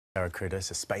Sarah Cruddas,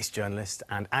 a space journalist,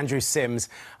 and Andrew Sims,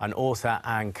 an author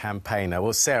and campaigner.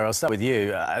 Well, Sarah, I'll start with you.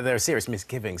 There are serious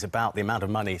misgivings about the amount of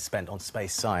money spent on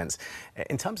space science.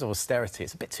 In terms of austerity,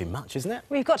 it's a bit too much, isn't it?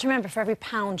 We've got to remember, for every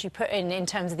pound you put in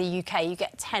terms of the UK, you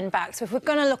get 10 back. So if we're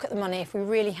going to look at the money, if we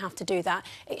really have to do that,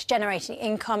 it's generating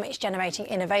income, it's generating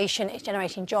innovation, it's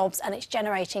generating jobs, and it's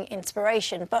generating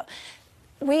inspiration. But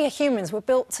we are humans, we're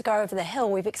built to go over the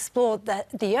hill, we've explored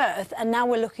the Earth, and now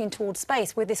we're looking towards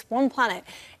space with this one planet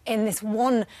in this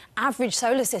one average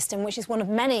solar system, which is one of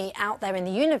many out there in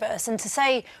the universe. And to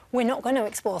say we're not going to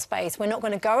explore space, we're not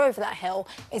going to go over that hill,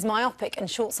 is myopic and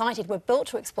short-sighted. We're built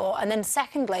to explore. And then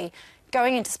secondly,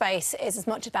 going into space is as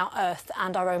much about Earth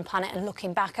and our own planet and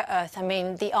looking back at Earth. I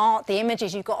mean, the art, the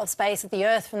images you've got of space, of the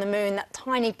Earth from the moon, that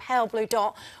tiny pale blue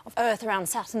dot of Earth around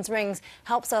Saturn's rings,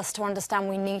 helps us to understand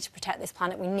we need to protect this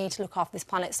planet, we need to look after this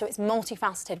planet. So it's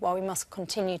multifaceted while we must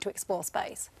continue to explore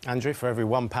space. Andrew, for every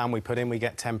 £1 we put in, we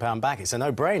get £10 back. It's a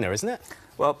no-brainer, isn't it?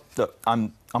 Well, look,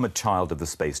 I'm a child of the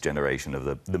space generation,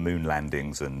 of the moon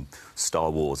landings and Star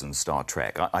Wars and Star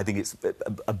Trek. I think it's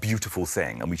a beautiful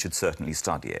thing, and we should certainly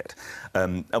study it.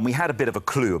 And we had a bit of a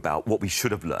clue about what we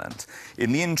should have learned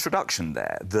in the introduction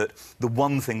there, that the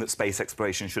one thing that space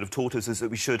exploration should have taught us is that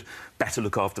we should better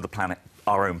look after the planet,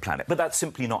 our own planet. But that's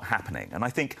simply not happening. And I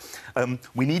think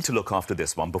we need to look after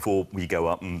this one before we go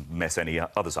up and mess any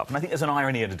others up. And I think there's an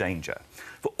irony and a danger.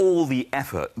 For all the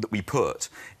effort that we put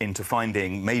into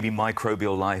finding maybe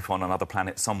microbial life on another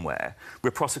planet somewhere,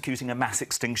 we're prosecuting a mass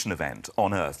extinction event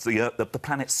on Earth, the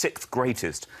planet's 6th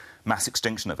greatest mass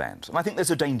extinction event. And I think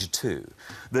there's a danger, too,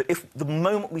 that if the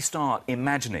moment we start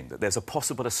imagining that there's a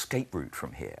possible escape route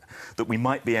from here, that we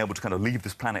might be able to kind of leave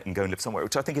this planet and go and live somewhere,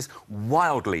 which I think is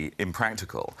wildly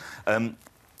impractical,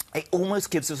 it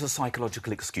almost gives us a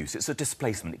psychological excuse. It's a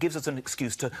displacement. It gives us an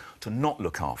excuse to not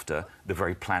look after the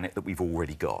very planet that we've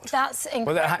already got. That's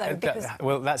incorrect,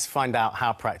 Well, let's find out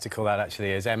how practical that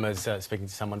actually is. Emma's speaking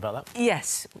to someone about that.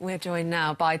 Yes, we're joined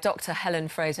now by Dr. Helen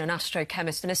Fraser, an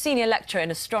astrochemist and a senior lecturer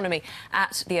in astronomy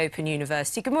at the Open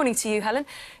University. Good morning to you, Helen.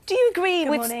 Do you agree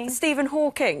with Stephen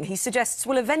Hawking? He suggests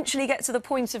we'll eventually get to the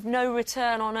point of no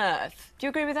return on Earth. Do you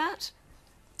agree with that?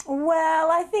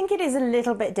 Well, I think it is a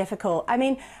little bit difficult. I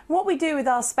mean, what we do with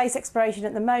our space exploration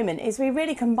at the moment is we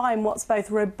really combine what's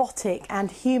both robotic and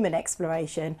human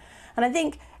exploration. And I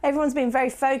think everyone's been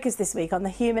very focused this week on the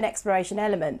human exploration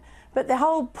element. But the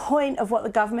whole point of what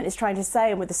the government is trying to say,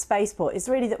 and with the spaceport, is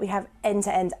really that we have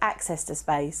end-to-end access to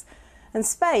space. And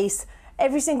space,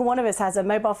 every single one of us has a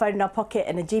mobile phone in our pocket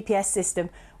and a GPS system.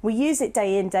 We use it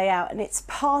day in, day out, and it's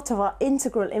part of our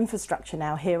integral infrastructure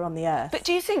now here on the Earth. But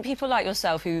do you think people like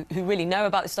yourself, who really know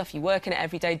about this stuff, you work in it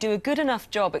every day, do a good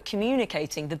enough job at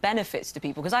communicating the benefits to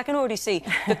people? Because I can already see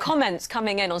the comments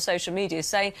coming in on social media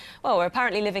saying, well, we're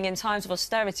apparently living in times of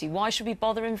austerity. Why should we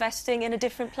bother investing in a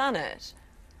different planet?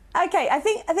 OK, I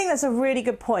think that's a really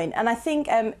good point, and I think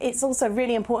it's also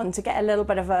really important to get a little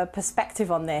bit of a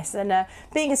perspective on this. And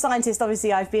being a scientist,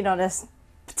 obviously, I've been on a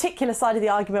particular side of the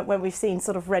argument when we've seen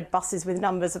sort of red buses with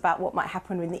numbers about what might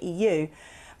happen in the EU.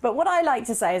 But what I like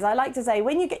to say is,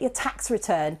 when you get your tax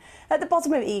return, at the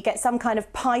bottom of it you get some kind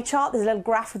of pie chart. There's a little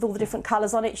graph with all the different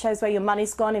colours on it, shows where your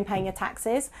money's gone in paying your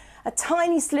taxes. A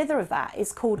tiny slither of that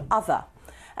is called other.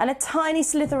 And a tiny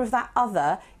slither of that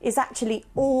other is actually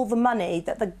all the money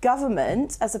that the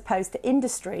government, as opposed to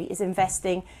industry, is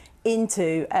investing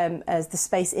into as the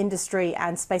space industry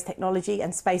and space technology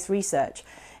and space research.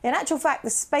 In actual fact,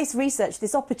 the space research,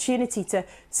 this opportunity to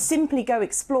simply go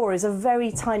explore, is a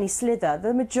very tiny slither.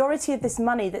 The majority of this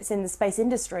money that's in the space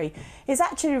industry is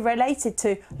actually related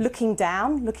to looking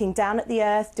down at the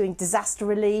Earth, doing disaster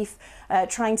relief,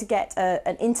 trying to get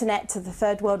an internet to the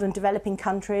third world and developing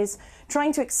countries,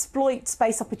 trying to exploit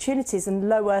space opportunities in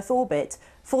low Earth orbit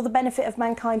for the benefit of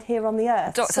mankind here on the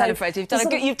Earth. Dr. Helen Fraser,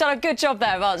 you've done a good job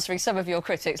there of answering some of your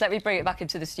critics. Let me bring it back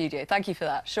into the studio. Thank you for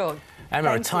that. Sean.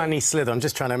 Emma, a tiny slither, I'm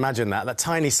just trying to imagine that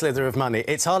tiny slither of money.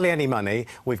 It's hardly any money.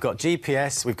 We've got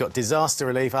GPS, we've got disaster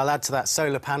relief. I'll add to that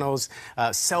solar panels,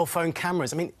 cell phone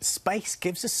cameras. I mean, space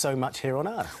gives us so much here on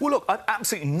Earth. Well, look, I'm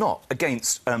absolutely not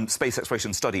against space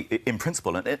exploration study in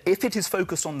principle. And if it is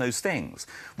focused on those things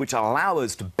which allow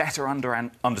us to better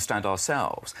understand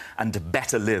ourselves and to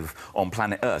better live on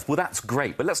planet Earth, well, that's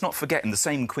great. But let's not forget, in the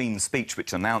same Queen's speech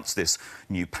which announced this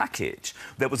new package,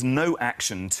 there was no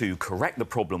action to correct the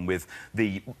problem with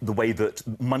the way that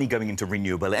money going into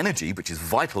renewable energy, which is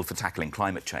vital for tackling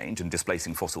climate change and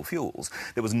displacing fossil fuels,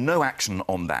 there was no action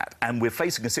on that. And we're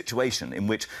facing a situation in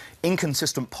which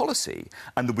inconsistent policy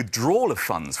and the withdrawal of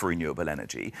funds for renewable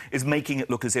energy is making it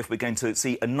look as if we're going to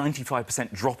see a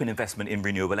 95% drop in investment in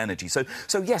renewable energy. So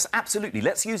yes, absolutely,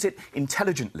 let's use it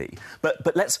intelligently.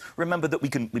 But let's remember that we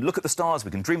look at the stars,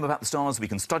 we can dream about the stars, we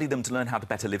can study them to learn how to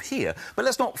better live here. But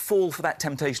let's not fall for that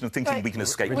temptation of thinking we can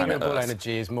escape planet Renewable Earth.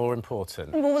 energy is more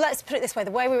important. Well, let's put it this way.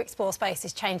 The way we explore space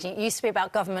is changing. It used to be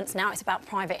about governments, now it's about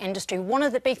private industry. One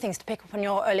of the big things to pick up on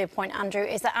your earlier point, Andrew,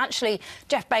 is that actually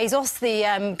Jeff Bezos,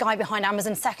 the guy behind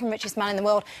Amazon, second richest man in the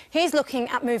world, he's looking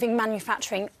at moving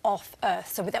manufacturing off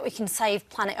Earth so that we can save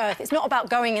planet Earth. It's not about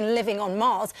going and living on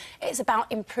Mars. It's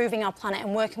about improving our planet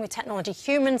and working with technology.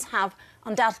 Humans have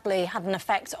undoubtedly had an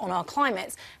effect on our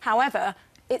climates. However,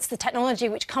 it's the technology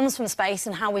which comes from space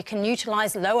and how we can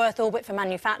utilise low Earth orbit for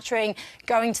manufacturing,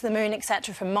 going to the moon,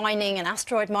 etc., for mining and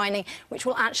asteroid mining, which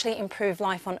will actually improve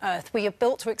life on Earth. We are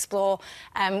built to explore.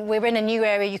 We're in a new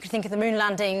area. You could think of the moon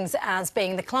landings as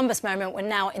being the Columbus moment. We're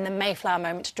now in the Mayflower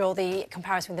moment, to draw the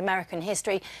comparison with American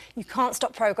history. You can't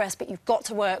stop progress, but you've got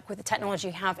to work with the technology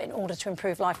you have in order to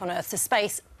improve life on Earth. So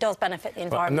space does benefit the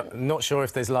environment. Well, I'm not sure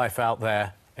if there's life out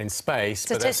there in space,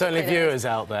 but there's certainly viewers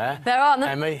out there. There are.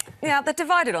 Emmy? Yeah, they're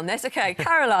divided on this. OK,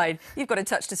 Caroline, you've got in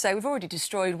touch to say we've already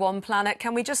destroyed one planet.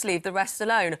 Can we just leave the rest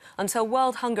alone? Until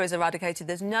world hunger is eradicated,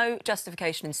 there's no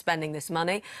justification in spending this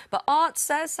money. But Art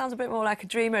says, sounds a bit more like a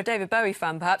dreamer, a David Bowie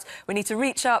fan perhaps, we need to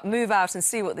reach up, move out and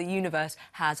see what the universe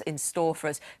has in store for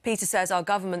us. Peter says our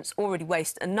governments already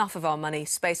waste enough of our money.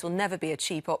 Space will never be a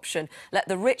cheap option. Let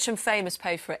the rich and famous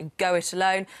pay for it and go it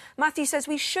alone. Matthew says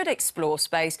we should explore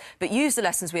space, but use the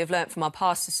lessons we have learnt from our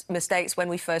past mistakes when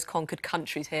we first conquered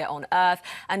countries here on Earth.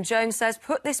 And Jones says,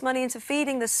 put this money into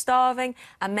feeding the starving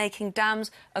and making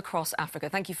dams across Africa.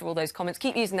 Thank you for all those comments.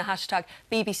 Keep using the hashtag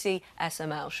BBC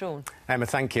SML. Sean. Emma,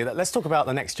 thank you. Let's talk about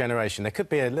the next generation. There could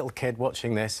be a little kid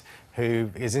watching this who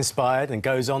is inspired and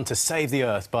goes on to save the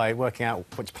Earth by working out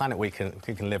which planet we can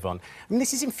live on. I mean,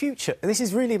 this is in future. This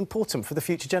is really important for the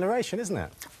future generation, isn't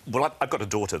it? Well, I've got a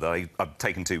daughter that I've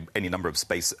taken to any number of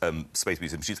space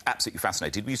museums. She's absolutely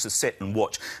fascinated. We used to sit and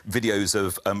watch videos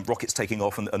of rockets taking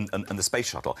off and the space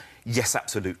shuttle. Yes,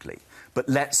 absolutely. But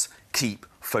let's keep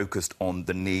focused on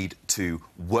the need to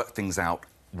work things out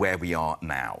where we are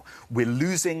now. We're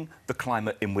losing the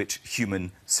climate in which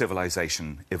human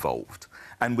civilization evolved.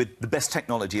 And with the best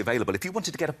technology available, if you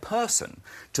wanted to get a person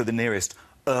to the nearest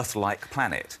Earth-like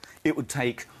planet, it would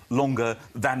take longer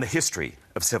than the history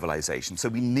of civilization. So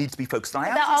we need to be focused. I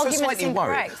am slightly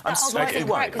worried. I'm slightly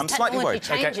worried. I'm slightly worried.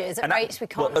 Changes at rates we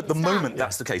can't well, at the moment,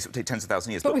 that's the case. It would take tens of thousands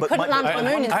of years. But we couldn't land on the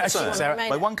moon in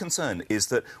my one concern is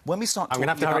that when we start talking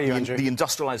about the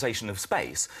industrialisation of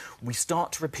space, we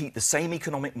start to repeat the same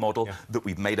economic model that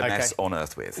we've made a mess on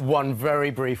Earth with. One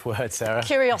very brief word, Sarah.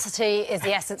 Curiosity is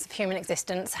the essence of human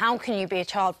existence. How can you be a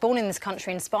child born in this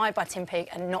country, inspired by Tim Peake,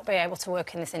 and not be able to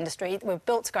work in this industry? We're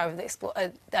built to go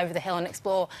over the hill and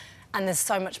explore. And there's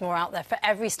so much more out there. For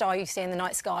every star you see in the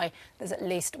night sky, there's at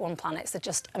least one planet. So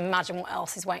just imagine what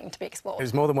else is waiting to be explored. It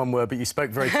was more than one word, but you spoke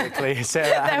very quickly.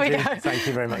 Sarah, there we go. Thank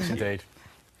you very much indeed.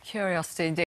 Curiosity indeed.